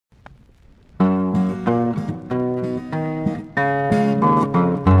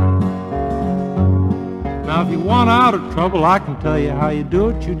out of trouble, I can tell you how you do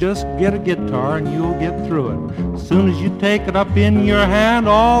it. You just get a guitar and you'll get through it. As soon as you take it up in your hand,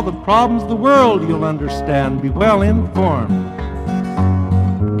 all the problems of the world you'll understand. Be well informed.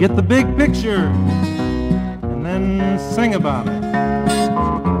 Get the big picture and then sing about it.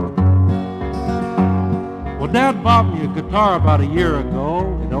 Well, Dad bought me a guitar about a year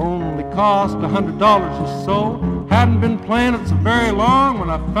ago. It only cost $100 or so. Hadn't been playing it so very long when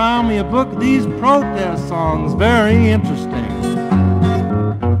I found me a book of these protest songs. Very interesting.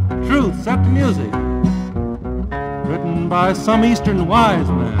 Truth set to music, written by some Eastern wise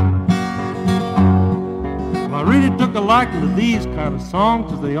man. Well, I really took a liking to these kind of songs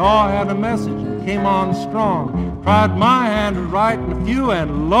because they all had a message and came on strong. Tried my hand at writing a few,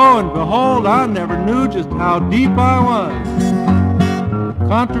 and lo and behold, I never knew just how deep I was.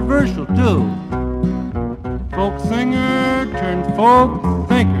 Controversial, too. Folk singer turned folk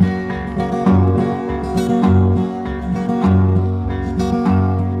thinker.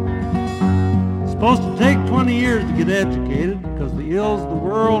 It's supposed to take 20 years to get educated because the ills of the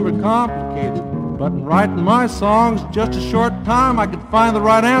world are complicated. But in writing my songs, just a short time, I could find the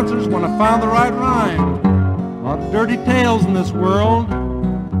right answers when I found the right rhyme. A lot of dirty tales in this world,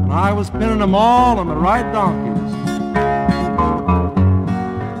 and I was pinning them all on the right donkeys.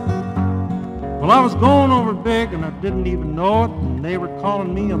 Well, I was going over big, and I didn't even know it, and they were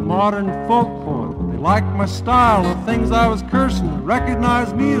calling me a modern folk poet. They liked my style, the things I was cursing,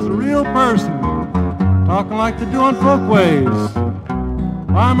 recognized me as a real person, talking like they do on Folkways.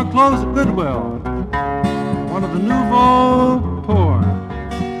 Buy my clothes at Goodwill, one of the nouveau poor.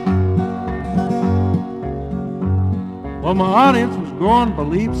 Well, my audience was growing by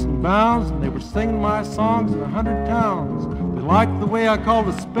leaps and bounds, and they were singing my songs in 100 towns. They liked the way I called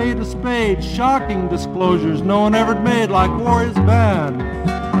a spade, shocking disclosures no one ever made, like Warrior's Band.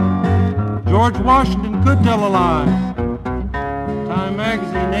 George Washington could tell a lie. Time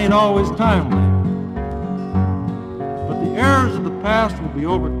magazine ain't always timely. But the errors of the past will be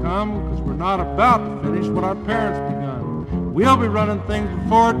overcome because we're not about to finish what our parents begun. We'll be running things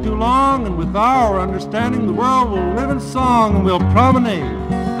before too long, and with our understanding, the world will live in song, and we'll promenade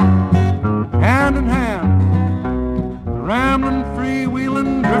hand in hand, a rambling,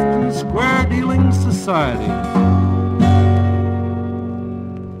 freewheeling, drifting, square-dealing society.